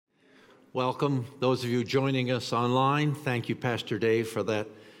Welcome, those of you joining us online. Thank you, Pastor Dave, for that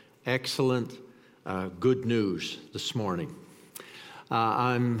excellent good news this morning.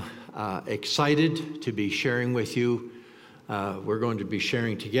 I'm excited to be sharing with you. We're going to be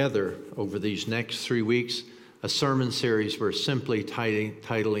sharing together over these next 3 weeks a sermon series we're simply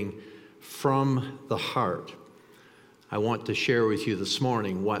titling From the Heart. I want to share with you this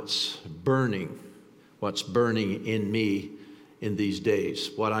morning what's burning in me in these days,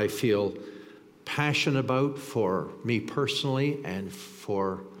 what I feel passionate about for me personally and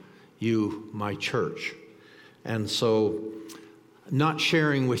for you, my church. And so, not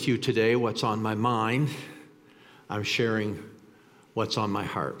sharing with you today what's on my mind, I'm sharing what's on my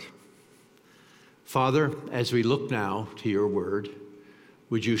heart. Father, as we look now to your word,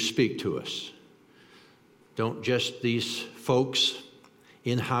 would you speak to us? Don't just these folks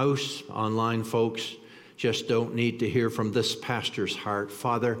in-house, online folks, just don't need to hear from this pastor's heart.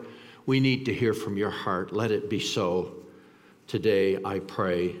 Father, we need to hear from your heart. Let it be so today, I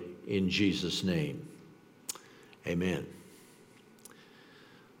pray, in Jesus' name. Amen.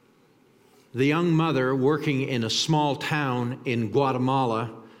 The young mother working in a small town in Guatemala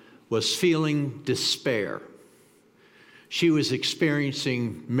was feeling despair. She was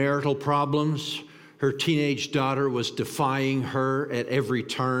experiencing marital problems. Her teenage daughter was defying her at every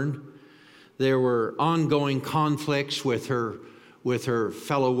turn. There were ongoing conflicts with her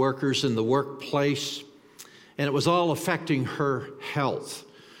fellow workers in the workplace, and it was all affecting her health.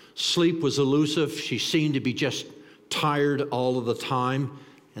 Sleep was elusive. She seemed to be just tired all of the time.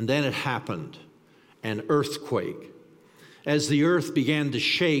 And then it happened, an earthquake. As the earth began to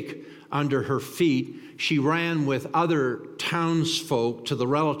shake under her feet, she ran with other townsfolk to the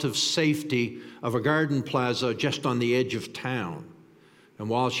relative safety of a garden plaza just on the edge of town. And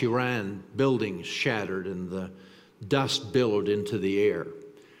while she ran, buildings shattered and the dust billowed into the air.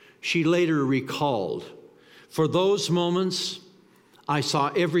 She later recalled, "For those moments, I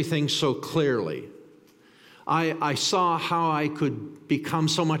saw everything so clearly. I saw how I could become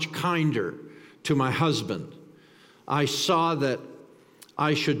so much kinder to my husband. I saw that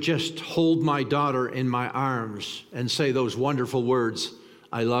I should just hold my daughter in my arms and say those wonderful words,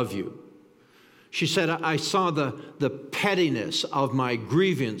 'I love you.' She said, I saw the pettiness of my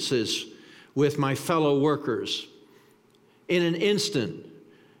grievances with my fellow workers. In an instant,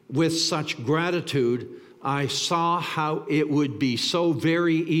 with such gratitude, I saw how it would be so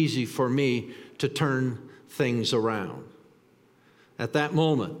very easy for me to turn things around." At that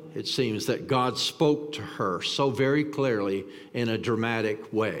moment, it seems that God spoke to her so very clearly in a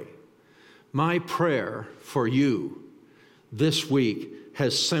dramatic way. My prayer for you this week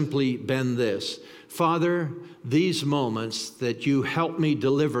has simply been this: Father, these moments that you helped me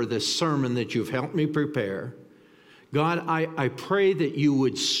deliver, this sermon that you've helped me prepare, God, I pray that you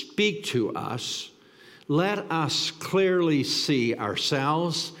would speak to us. Let us clearly see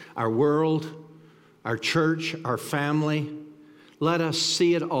ourselves, our world, our church, our family. Let us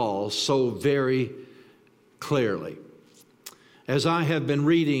see it all so very clearly. As I have been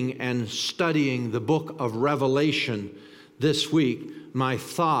reading and studying the book of Revelation this week, my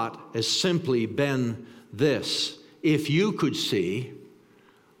thought has simply been this: if you could see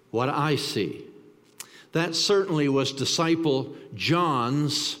what I see. That certainly was disciple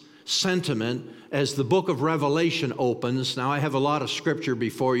John's sentiment as the book of Revelation opens. Now, I have a lot of scripture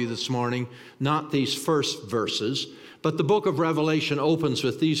before you this morning, not these first verses, but the book of Revelation opens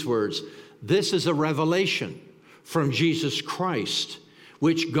with these words: "This is a revelation from Jesus Christ,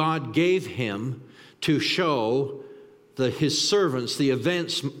 which God gave him to show his servants the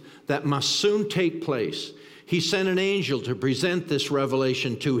events that must soon take place. He sent an angel to present this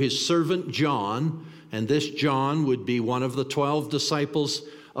revelation to his servant John," and this John would be one of the 12 disciples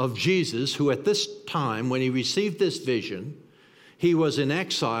of Jesus, who at this time, when he received this vision, he was in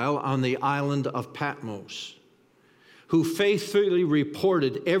exile on the island of Patmos, who faithfully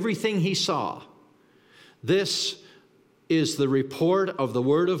reported everything he saw. This is the report of the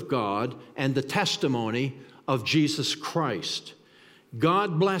Word of God and the testimony of Jesus Christ.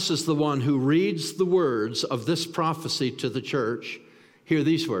 God blesses the one who reads the words of this prophecy to the church. Hear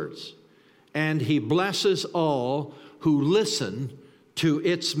these words: "And he blesses all who listen to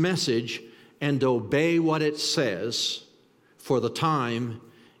its message and obey what it says, for the time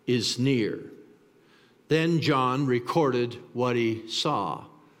is near." Then John recorded what he saw.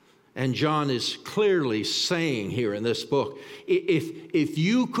 And John is clearly saying here in this book, if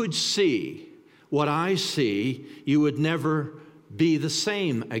you could see what I see, you would never be the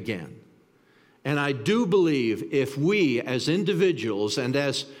same again. And I do believe if we as individuals and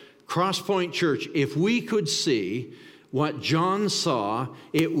as Crosspoint Church, if we could see what John saw,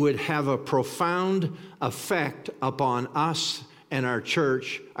 it would have a profound effect upon us and our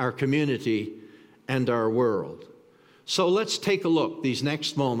church, our community, and our world. So let's take a look these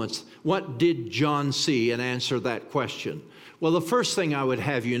next moments. What did John see, and answer that question? Well, the first thing I would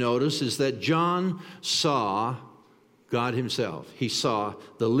have you notice is that John saw God himself. He saw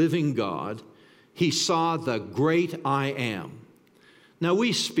the living God. He saw the great I am. Now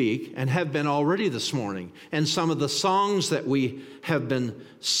we speak, and have been already this morning, and some of the songs that we have been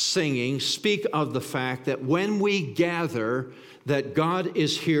singing speak of the fact that when we gather, that God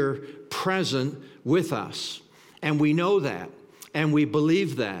is here present with us. And we know that, and we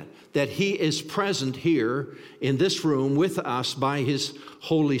believe that He is present here in this room with us by His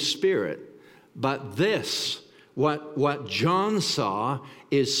Holy Spirit. But this, what John saw,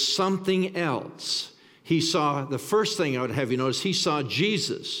 is something else. He saw, the first thing I would have you notice, he saw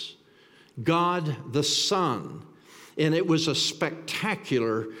Jesus, God the Son. And it was a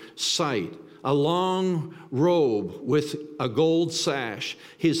spectacular sight. A long robe with a gold sash.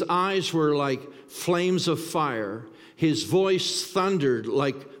 His eyes were like flames of fire. His voice thundered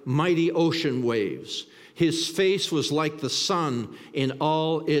like mighty ocean waves. His face was like the sun in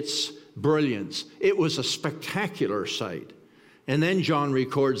all its brilliance. It was a spectacular sight. And then John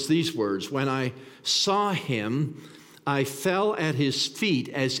records these words, "When I saw him, I fell at his feet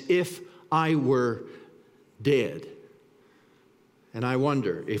as if I were dead." And I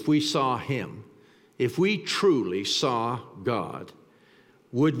wonder, if we saw him, if we truly saw God,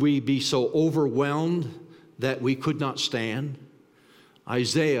 would we be so overwhelmed that we could not stand?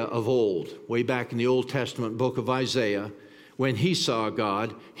 Isaiah of old, way back in the Old Testament book of Isaiah, when he saw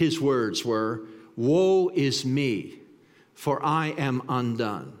God, his words were, "Woe is me, for I am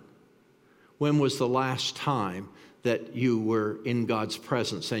undone." When was the last time that you were in God's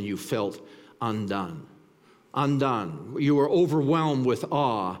presence and you felt undone? Undone. You were overwhelmed with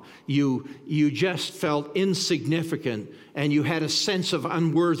awe. You just felt insignificant, and you had a sense of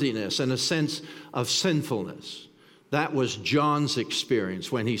unworthiness and a sense of sinfulness. That was John's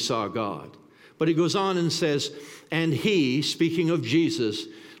experience when he saw God. But he goes on and says, "And he," speaking of Jesus,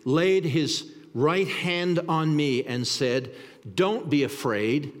 "laid his right hand on me and said, 'Don't be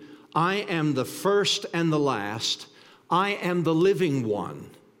afraid. I am the first and the last. I am the living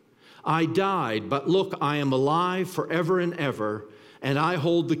one. I died, but look, I am alive forever and ever, and I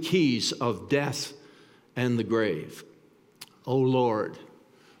hold the keys of death and the grave. O Lord,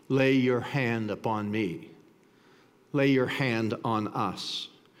 lay your hand upon me. Lay your hand on us."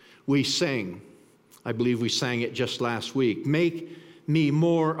 We sing, I believe we sang it just last week, "Make me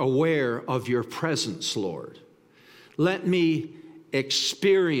more aware of your presence, Lord. Let me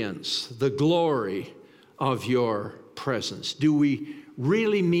experience the glory of your presence." Do we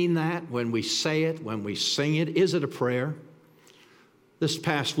really mean that when we say it, when we sing it? Is it a prayer? This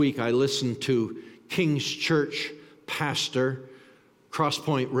past week I listened to King's Church pastor, Cross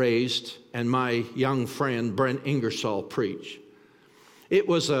Point raised, and my young friend Brent Ingersoll preach. It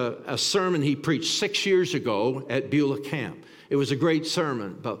was a sermon he preached 6 years ago at Beulah Camp. It was a great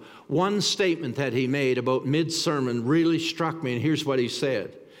sermon, but one statement that he made about mid-sermon really struck me, and here's what he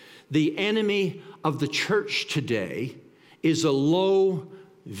said. The enemy of the church today is a low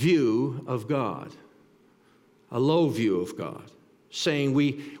view of God. A low view of God. Saying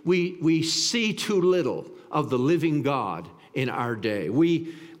we see too little of the living God in our day.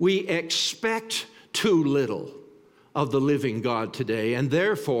 We expect too little of the living God today, and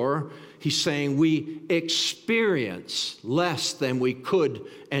therefore, he's saying we experience less than we could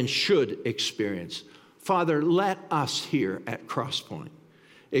and should experience. Father, let us here at Crosspoint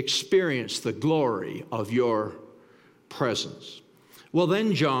experience the glory of your presence. Well,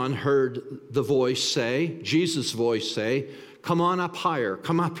 then John heard the voice say, Jesus' voice say, "Come on up higher,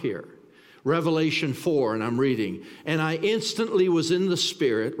 come up here." Revelation 4, and I'm reading, "And I instantly was in the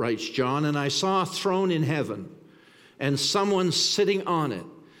Spirit," writes John, "and I saw a throne in heaven, and someone sitting on it.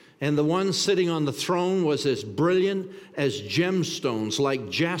 And the one sitting on the throne was as brilliant as gemstones, like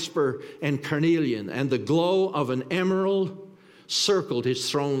jasper and carnelian, and the glow of an emerald circled his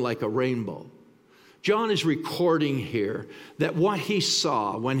throne like a rainbow." John is recording here that what he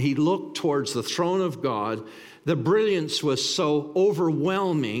saw when he looked towards the throne of God, the brilliance was so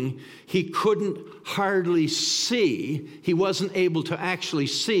overwhelming, he couldn't hardly see. He wasn't able to actually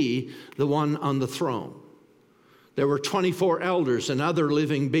see the one on the throne. There were 24 elders and other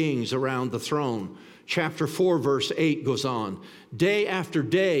living beings around the throne. Chapter 4, verse 8 goes on. Day after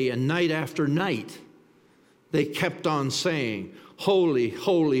day and night after night, they kept on saying, "Holy,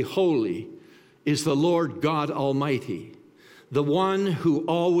 holy, holy is the Lord God Almighty. the one who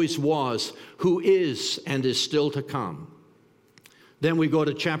always was, who is and is still to come. Then we go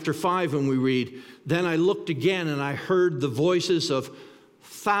to chapter 5 and we read, "Then I looked again and I heard the voices of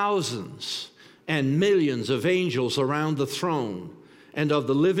thousands and millions of angels around the throne and of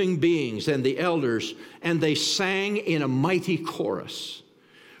the living beings and the elders, and they sang in a mighty chorus,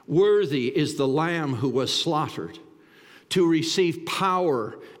 'Worthy is the Lamb who was slaughtered to receive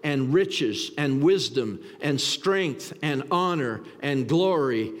power and riches and wisdom and strength and honor and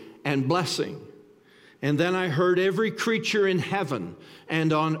glory and blessing.' And then I heard every creature in heaven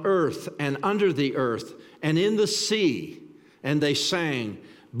and on earth and under the earth and in the sea, and they sang,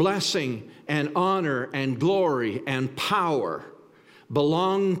 'Blessing and honor and glory and power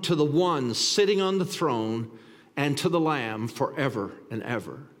belong to the one sitting on the throne and to the Lamb forever and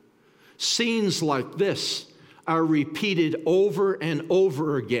ever.'" Scenes like this are repeated over and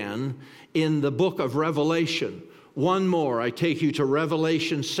over again in the book of Revelation. One more, I take you to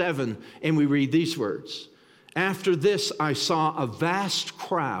Revelation 7, and we read these words. "After this I saw a vast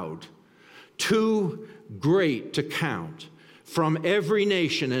crowd, too great to count, from every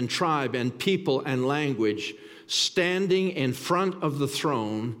nation and tribe and people and language, standing in front of the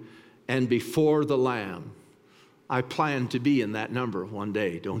throne and before the Lamb." I plan to be in that number one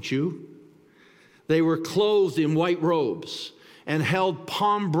day, don't you? "They were clothed in white robes and held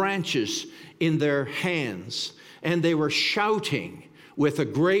palm branches in their hands, and they were shouting with a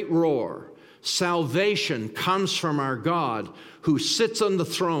great roar, 'Salvation comes from our God who sits on the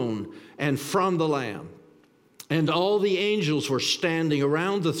throne and from the Lamb.' And all the angels were standing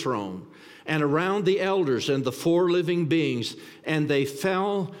around the throne and around the elders and the four living beings, and they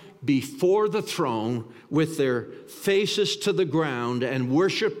fell before the throne with their faces to the ground and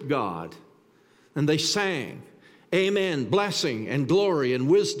worshiped God. And they sang, 'Amen, blessing and glory and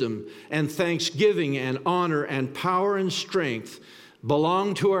wisdom and thanksgiving and honor and power and strength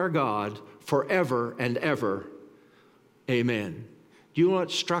belong to our God forever and ever. Amen.'" Do you know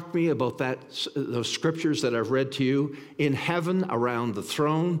what struck me about those scriptures that I've read to you? In heaven around the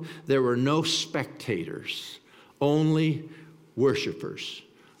throne, there were no spectators, only worshipers.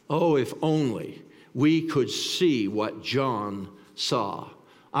 Oh, if only we could see what John saw.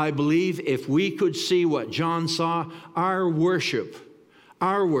 I believe if we could see what John saw, our worship,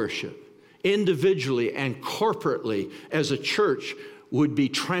 individually and corporately as a church, would be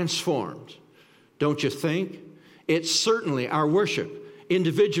transformed. Don't you think? It's certainly our worship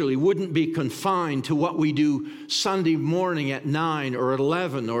individually wouldn't be confined to what we do Sunday morning at 9 or at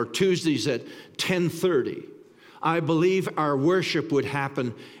 11 or Tuesdays at 10:30. I believe our worship would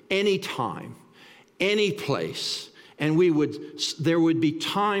happen anytime, any place. And there would be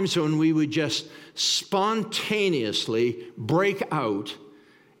times when we would just spontaneously break out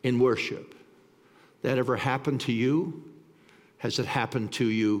in worship. That ever happened to you? Has it happened to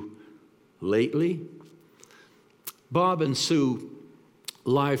you lately? Bob and Sue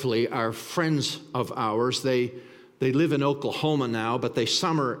Lively are friends of ours. They live in Oklahoma now, but they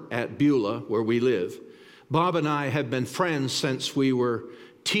summer at Beulah, where we live. Bob and I have been friends since we were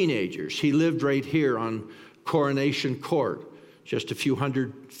teenagers. He lived right here on Coronation Court, just a few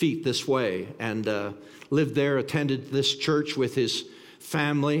hundred feet this way, and lived there, attended this church with his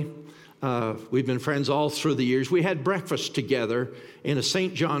family. We've been friends all through the years. We had breakfast together in a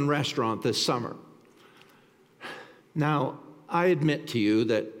St. John restaurant this summer. Now, I admit to you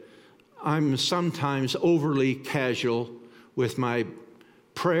that I'm sometimes overly casual with my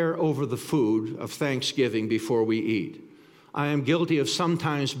prayer over the food of Thanksgiving before we eat. I am guilty of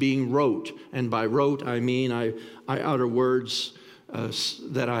sometimes being rote, and by rote I mean I utter words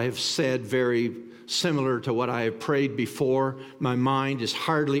that I have said very similar to what I have prayed before. My mind is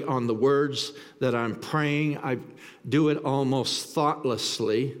hardly on the words that I'm praying. I do it almost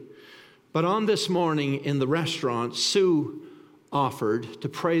thoughtlessly. But on this morning in the restaurant, Sue offered to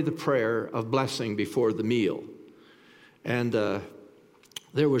pray the prayer of blessing before the meal. And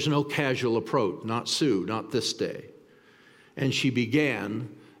there was no casual approach, not Sue, not this day. And she began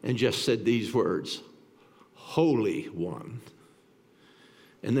and just said these words, "Holy One."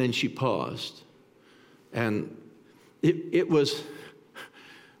 And then she paused. And it was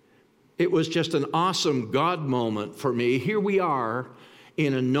just an awesome God moment for me. Here we are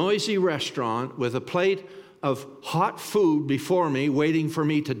in a noisy restaurant with a plate of hot food before me, waiting for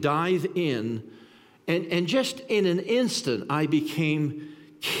me to dive in. And just in an instant, I became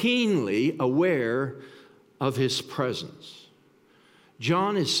keenly aware of his presence.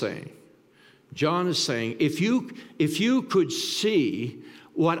 John is saying, if you could see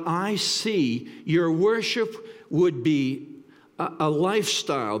what I see, your worship would be a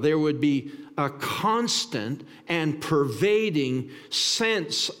lifestyle. There would be a constant and pervading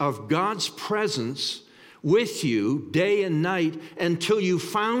sense of God's presence with you day and night until you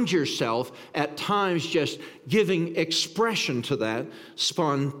found yourself at times just giving expression to that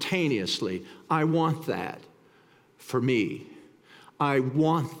spontaneously. I want that for me. I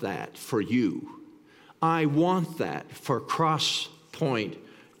want that for you. I want that for Cross Point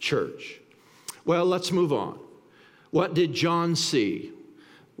Church. Well, let's move on. What did John see?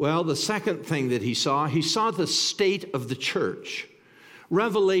 Well, the second thing that he saw the state of the church.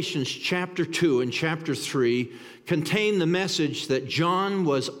 Revelations chapter 2 and chapter 3 contain the message that John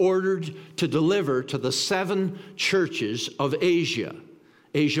was ordered to deliver to the 7 churches of Asia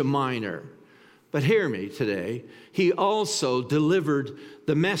Minor. But hear me today, he also delivered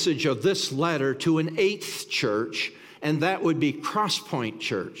the message of this letter to an 8th church, and that would be Cross Point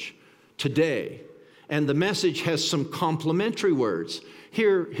Church today. And the message has some complimentary words.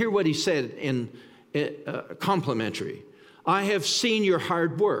 Hear what he said in complimentary. I have seen your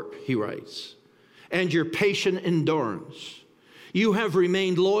hard work, he writes, and your patient endurance. You have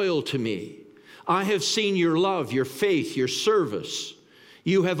remained loyal to me. I have seen your love, your faith, your service.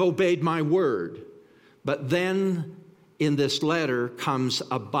 You have obeyed my word. But then in this letter comes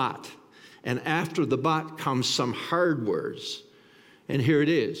a but. And after the but comes some hard words. And here it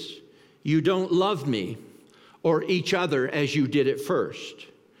is. You don't love me or each other as you did at first.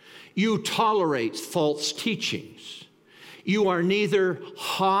 You tolerate false teachings. You are neither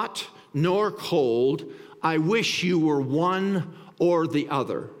hot nor cold. I wish you were one or the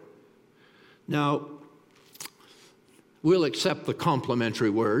other. Now, we'll accept the complimentary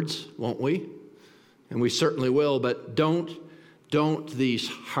words, won't we? And we certainly will, but don't these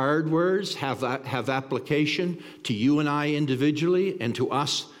hard words have application to you and I individually and to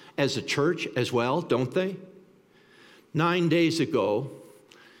us as a church as well, don't they? 9 days ago,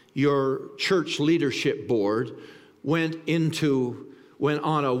 your church leadership board went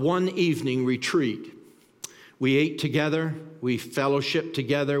on a one-evening retreat. We ate together, we fellowshiped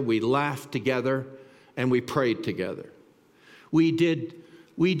together, we laughed together, and we prayed together. We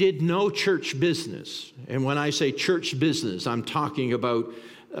did no church business. And when I say church business, I'm talking about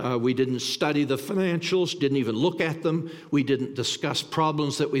we didn't study the financials, didn't even look at them. We didn't discuss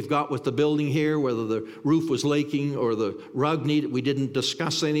problems that we've got with the building here, whether the roof was leaking or the rug needed. We didn't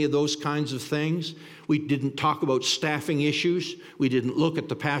discuss any of those kinds of things. We didn't talk about staffing issues. We didn't look at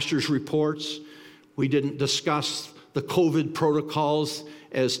the pastor's reports. We didn't discuss the COVID protocols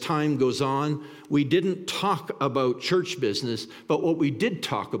as time goes on. We didn't talk about church business, but what we did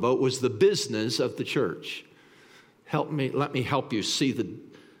talk about was the business of the church. Let me help you see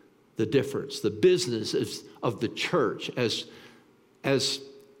the difference. The business of the church as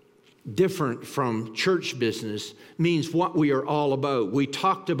different from church business means what we are all about. We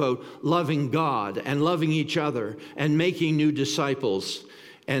talked about loving God and loving each other and making new disciples.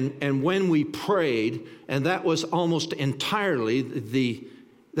 And when we prayed, and that was almost entirely the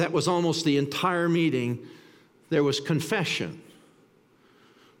entire meeting, there was confession.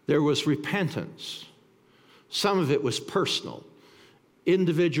 There was repentance. Some of it was personal.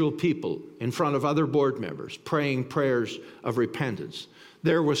 Individual people in front of other board members praying prayers of repentance.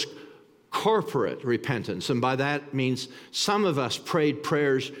 There was corporate repentance, and by that means some of us prayed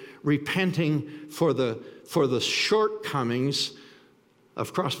prayers repenting for the shortcomings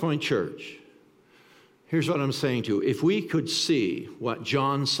of Cross Point Church. Here's what I'm saying to you. If we could see what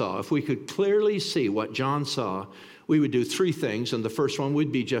John saw, if we could clearly see what John saw, we would do 3 things, and the first one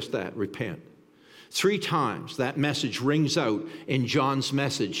would be just that, repent. 3 times that message rings out in John's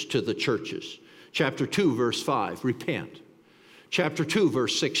message to the churches. Chapter 2, verse 5, repent. Chapter 2,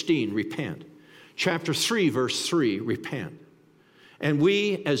 verse 16, repent. Chapter 3, verse 3, repent. And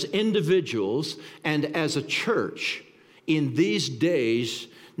we as individuals and as a church in these days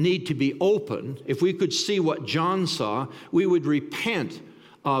need to be open. If we could see what John saw, we would repent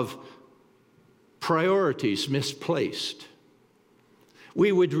of priorities misplaced.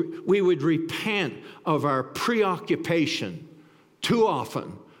 We would repent of our preoccupation too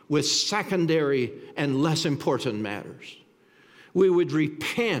often with secondary and less important matters. We would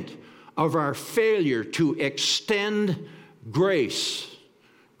repent of our failure to extend grace.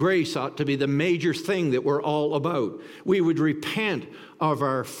 Grace ought to be the major thing that we're all about. We would repent of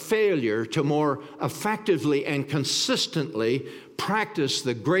our failure to more effectively and consistently practice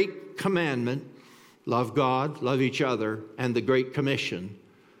the great commandment, love God, love each other, and the Great Commission,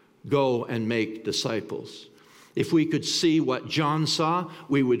 go and make disciples. If we could see what John saw,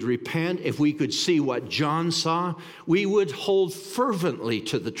 we would repent. If we could see what John saw, we would hold fervently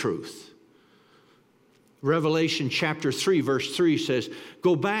to the truth. Revelation chapter 3, verse 3 says,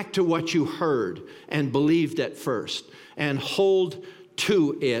 "Go back to what you heard and believed at first, and hold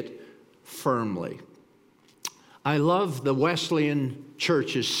to it firmly." I love the Wesleyan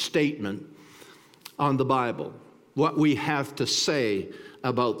Church's statement on the Bible, what we have to say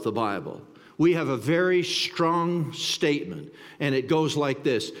about the Bible. We have a very strong statement, and it goes like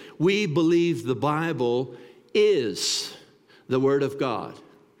this: we believe the Bible is the Word of God.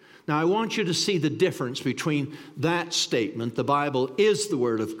 Now, I want you to see the difference between that statement, the Bible is the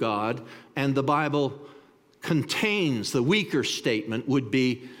Word of God, and the Bible contains, the weaker statement would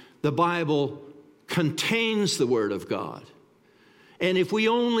be, the Bible contains the Word of God. And if we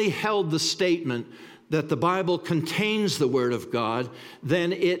only held the statement that the Bible contains the Word of God,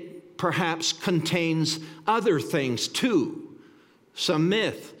 then it perhaps contains other things too. Some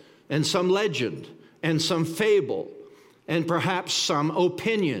myth and some legend and some fable and perhaps some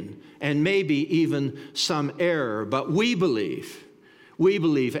opinion and maybe even some error. But we believe,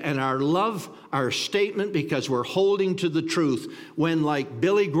 and our statement, because we're holding to the truth, when, like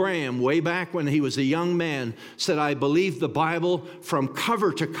Billy Graham, way back when he was a young man, said, "I believe the Bible from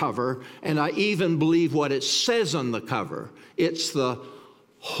cover to cover, and I even believe what it says on the cover. It's the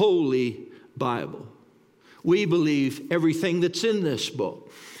Holy Bible." We believe everything that's in this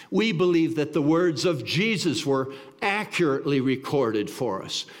book. We believe that the words of Jesus were accurately recorded for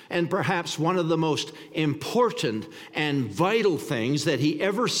us. And perhaps one of the most important and vital things that he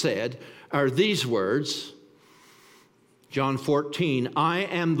ever said are these words, John 14, "I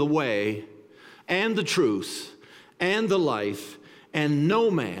am the way and the truth and the life, and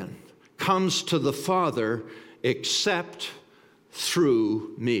no man comes to the Father except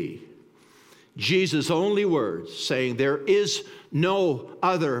through me." Jesus' only words saying there is no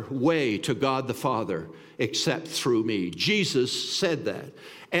other way to God the Father except through me. Jesus said that.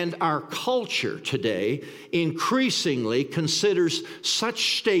 And our culture today increasingly considers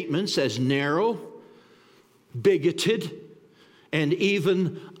such statements as narrow, bigoted, and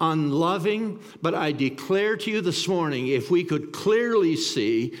even unloving. But I declare to you this morning, if we could clearly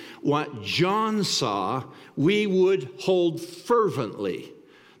see what John saw, we would hold fervently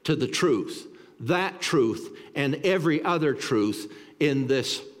to the truth, that truth and every other truth in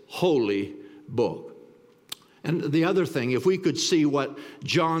this holy book. And the other thing, if we could see what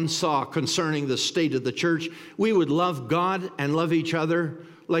John saw concerning the state of the church, we would love God and love each other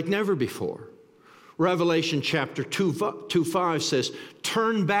like never before. Revelation chapter 2:5 says,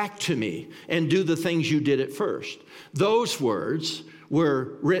 "Turn back to me and do the things you did at first." Those words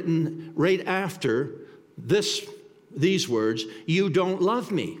were written right after these words, "You don't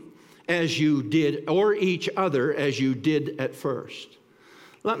love me as you did, or each other as you did at first."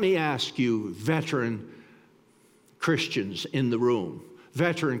 Let me ask you, veteran Christians in the room,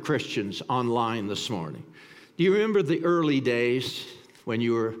 veteran Christians online this morning, do you remember the early days when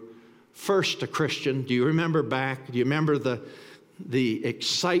you were first a Christian? Do you remember back? Do you remember the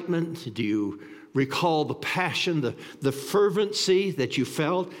excitement? Do you recall the passion, the fervency that you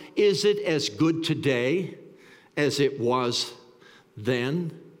felt? Is it as good today as it was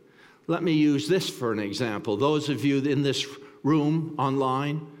then? Let me use this for an example. Those of you in this room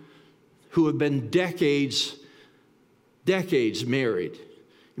online who have been decades married,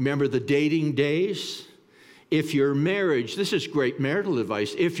 remember the dating days? If your marriage, this is great marital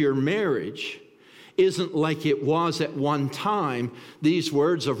advice, if your marriage isn't like it was at one time, these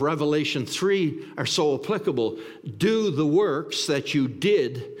words of Revelation 3 are so applicable. Do the works that you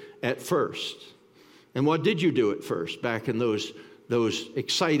did at first. And what did you do at first back in those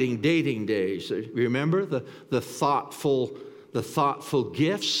exciting dating days? Remember the thoughtful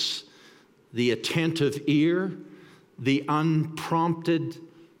gifts, the attentive ear, the unprompted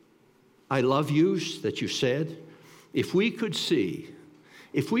 "I love yous" that you said. If we could see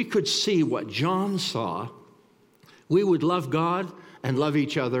what John saw, we would love God and love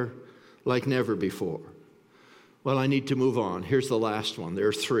each other like never before. Well, I need to move on. Here's the last one. There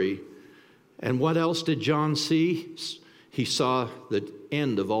are three. And what else did John see? He saw the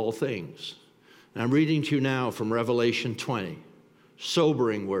end of all things. And I'm reading to you now from Revelation 20.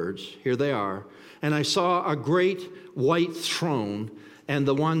 Sobering words. Here they are. "And I saw a great white throne and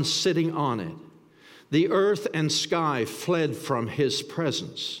the one sitting on it. The earth and sky fled from his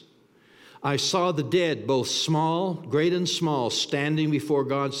presence. I saw the dead, both small, great and small, standing before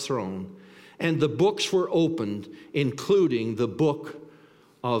God's throne. And the books were opened, including the book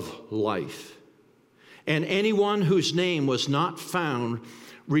of life. And anyone whose name was not found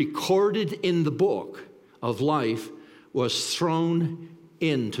recorded in the book of life was thrown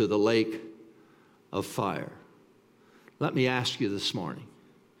into the lake of fire." Let me ask you this morning,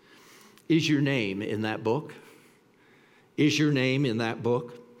 Is your name in that book? Is your name in that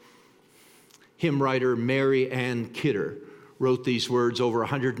book? Hymn writer Mary Ann Kidder wrote these words over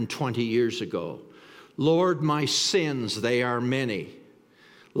 120 years ago. Lord, my sins, they are many,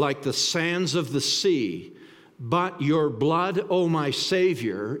 like the sands of the sea, but your blood, O my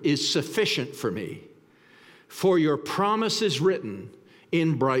Savior, is sufficient for me. For your promise is written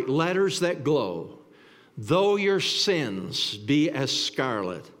in bright letters that glow. Though your sins be as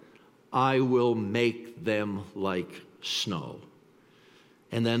scarlet, I will make them like snow.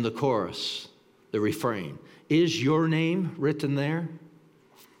 And then the chorus, the refrain. Is your name written there?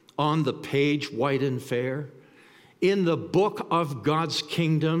 On the page white and fair? In the book of God's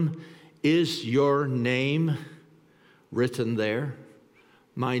kingdom, is your name written there?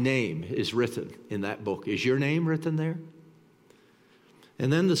 My name is written in that book. Is your name written there?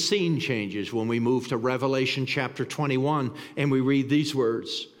 And then the scene changes when we move to Revelation chapter 21 and we read these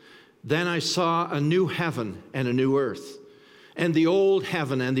words. Then I saw a new heaven and a new earth, and the old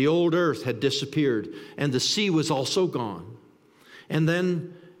heaven and the old earth had disappeared, and the sea was also gone. And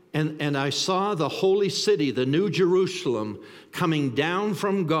I saw the holy city, the new Jerusalem, coming down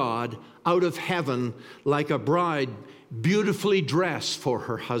from God out of heaven like a bride beautifully dressed for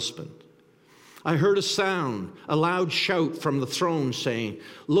her husband. I heard a sound, a loud shout from the throne saying,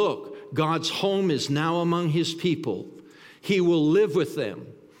 look, God's home is now among his people. He will live with them,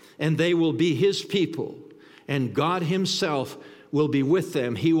 and they will be his people, and God himself will be with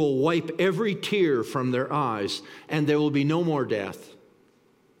them. He will wipe every tear from their eyes, and there will be no more death,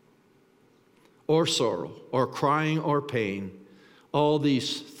 or sorrow, or crying, or pain. All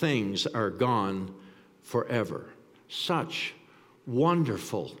these things are gone forever. Such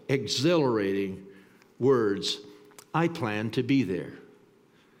wonderful, exhilarating words. I plan to be there.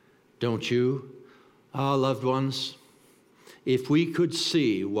 Don't you? Loved ones, if we could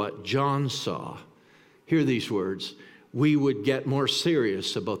see what John saw, hear these words, we would get more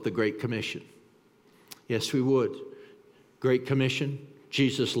serious about the Great Commission. Yes, we would. Great Commission,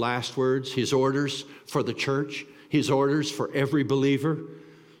 Jesus' last words, his orders for the church, his orders for every believer.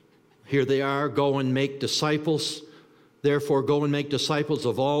 Here they are, go and make disciples. Therefore, go and make disciples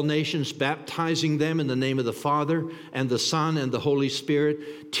of all nations, baptizing them in the name of the Father and the Son and the Holy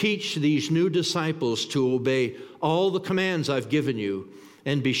Spirit. Teach these new disciples to obey all the commands I've given you.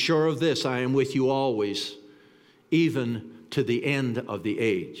 And be sure of this, I am with you always, even to the end of the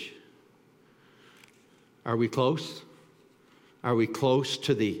age. Are we close? Are we close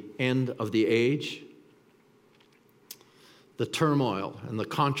to the end of the age? The turmoil and the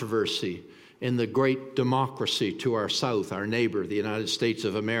controversy in the great democracy to our south, our neighbor, the United States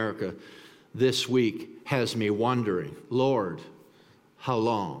of America, this week has me wondering, Lord, how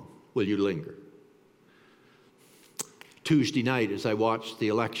long will you linger? Tuesday night, as I watched the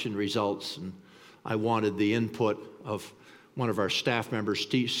election results, and I wanted the input of one of our staff members,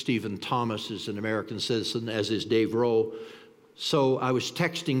 Stephen Thomas, is an American citizen, as is Dave Rowe. So I was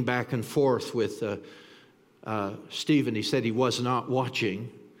texting back and forth with Stephen. He said he was not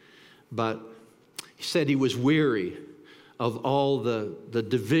watching, but he said he was weary of all the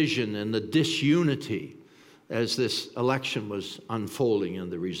division and the disunity as this election was unfolding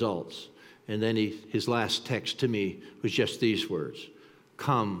and the results. And then his last text to me was just these words,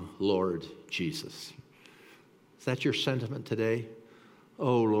 come, Lord Jesus. Is that your sentiment today?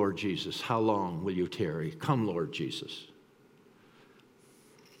 Oh, Lord Jesus, how long will you tarry? Come, Lord Jesus.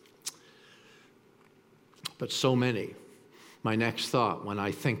 But so many. My next thought, when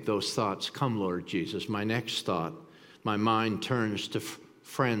I think those thoughts, come, Lord Jesus, my next thought, my mind turns to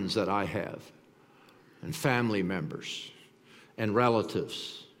friends that I have, and family members, and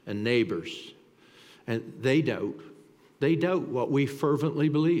relatives, and neighbors. And they doubt what we fervently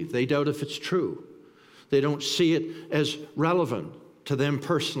believe. They doubt if it's true. They don't see it as relevant to them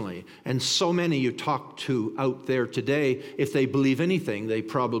personally. And so many you talk to out there today, if they believe anything, they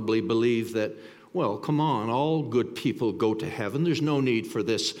probably believe that, well, come on, all good people go to heaven. There's no need for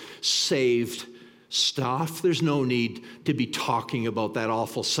this saved stuff. There's no need to be talking about that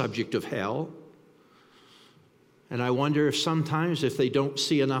awful subject of hell. And I wonder if sometimes if they don't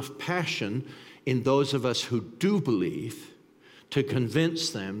see enough passion in those of us who do believe to convince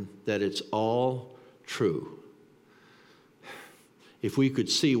them that it's all true. If we could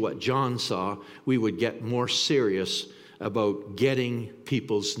see what John saw, we would get more serious about getting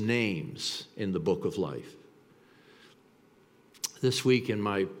people's names in the book of life. This week in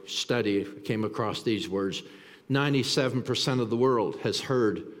my study, I came across these words. 97% of the world has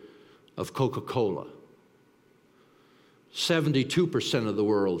heard of Coca-Cola. 72% of the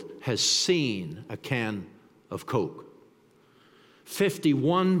world has seen a can of Coke.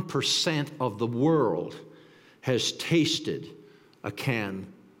 51% of the world has tasted a can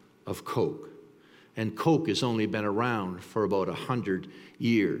of Coke. And Coke has only been around for about 100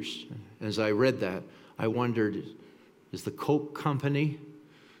 years. As I read that, I wondered, is the Coke company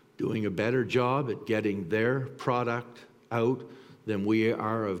doing a better job at getting their product out than we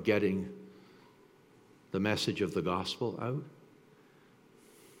are of getting the message of the gospel out?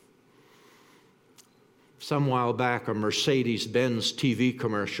 Some while back, a Mercedes-Benz TV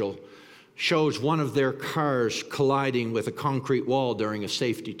commercial shows one of their cars colliding with a concrete wall during a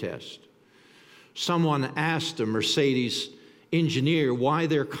safety test. Someone asked a Mercedes engineer why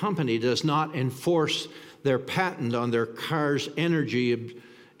their company does not enforce their patent on their car's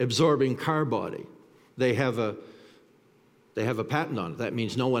energy-absorbing car body. They have a patent on it. That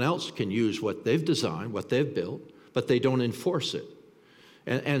means no one else can use what they've designed, what they've built, but they don't enforce it.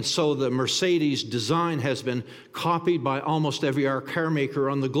 And so the Mercedes design has been copied by almost every car maker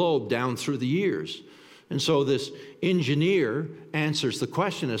on the globe down through the years. And so this engineer answers the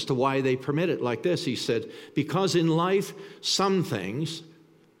question as to why they permit it like this. He said, because in life, some things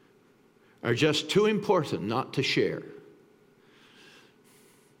are just too important not to share.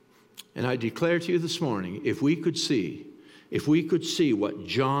 And I declare to you this morning, if we could see what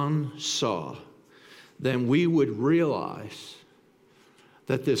John saw, then we would realize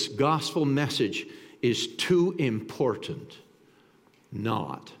that this gospel message is too important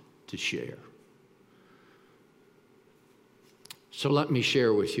not to share. So let me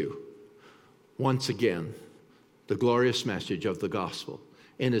share with you, once again, the glorious message of the gospel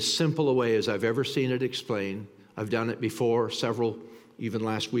in as simple a way as I've ever seen it explained. I've done it before, several, even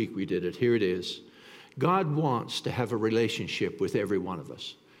last week we did it. Here it is. God wants to have a relationship with every one of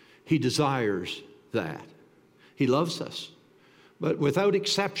us. He desires that. He loves us. But without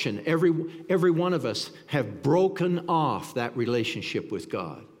exception, every one of us have broken off that relationship with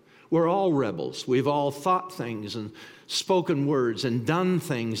God. We're all rebels. We've all thought things and spoken words and done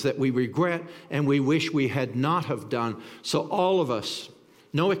things that we regret and we wish we had not have done. So all of us,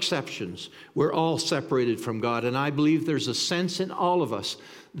 no exceptions, we're all separated from God. And I believe there's a sense in all of us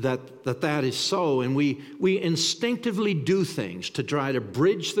that is so. And we instinctively do things to try to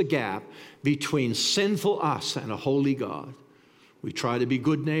bridge the gap between sinful us and a holy God. We try to be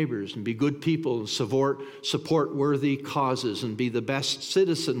good neighbors and be good people and support worthy causes and be the best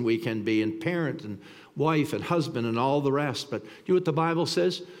citizen we can be, and parent and wife and husband and all the rest. But you know what the Bible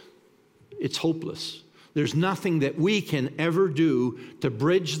says? It's hopeless. There's nothing that we can ever do to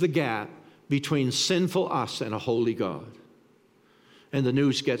bridge the gap between sinful us and a holy God. And the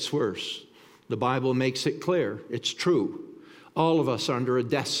news gets worse. The Bible makes it clear. It's true. All of us are under a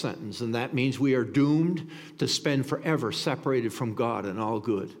death sentence, and that means we are doomed to spend forever separated from God and all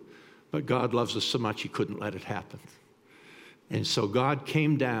good. But God loves us so much He couldn't let it happen. And so God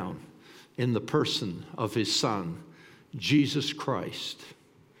came down in the person of His Son, Jesus Christ,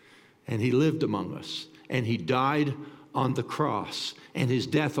 and He lived among us, and He died on the cross, and His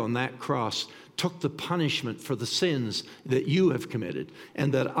death on that cross took the punishment for the sins that you have committed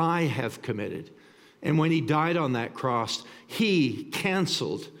and that I have committed. And when He died on that cross, He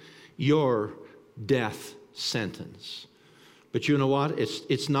canceled your death sentence. But you know what?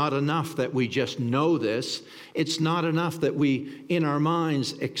 It's not enough that we just know this. It's not enough that we, in our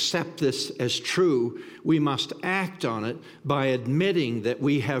minds, accept this as true. We must act on it by admitting that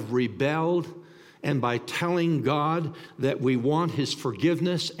we have rebelled and by telling God that we want His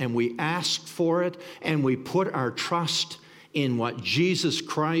forgiveness and we ask for it and we put our trust in what Jesus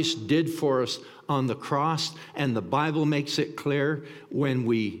Christ did for us on the cross. And the Bible makes it clear, when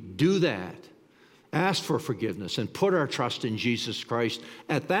we do that, ask for forgiveness and put our trust in Jesus Christ,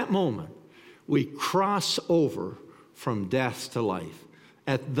 at that moment, we cross over from death to life.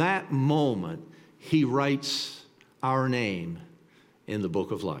 At that moment, He writes our name in the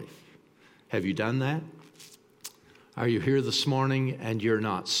book of life. Have you done that? Are you here this morning and you're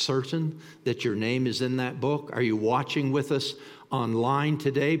not certain that your name is in that book? Are you watching with us online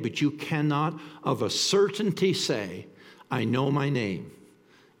today, but you cannot of a certainty say, I know my name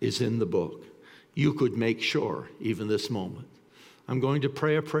is in the book? You could make sure even this moment. I'm going to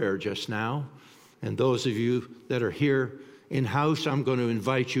pray a prayer just now, and those of you that are here in-house, I'm going to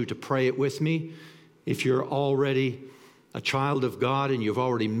invite you to pray it with me. If you're already a child of God and you've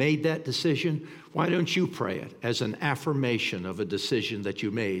already made that decision, why don't you pray it as an affirmation of a decision that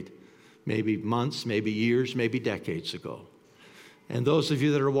you made maybe months, maybe years, maybe decades ago? And those of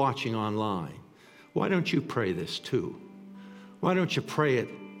you that are watching online, why don't you pray this too? Why don't you pray it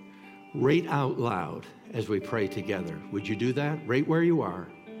right out loud as we pray together? Would you do that right where you are?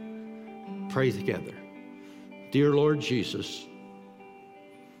 Pray together. Dear Lord Jesus,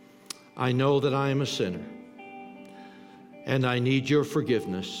 I know that I am a sinner, and I need your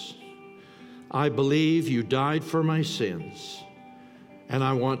forgiveness. I believe you died for my sins, and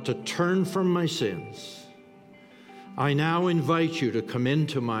I want to turn from my sins. I now invite you to come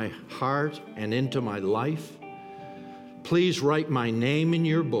into my heart and into my life. Please write my name in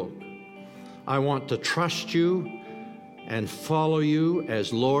your book. I want to trust you and follow you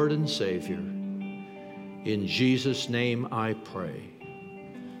as Lord and Savior. In Jesus' name I pray.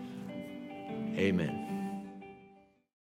 Amen.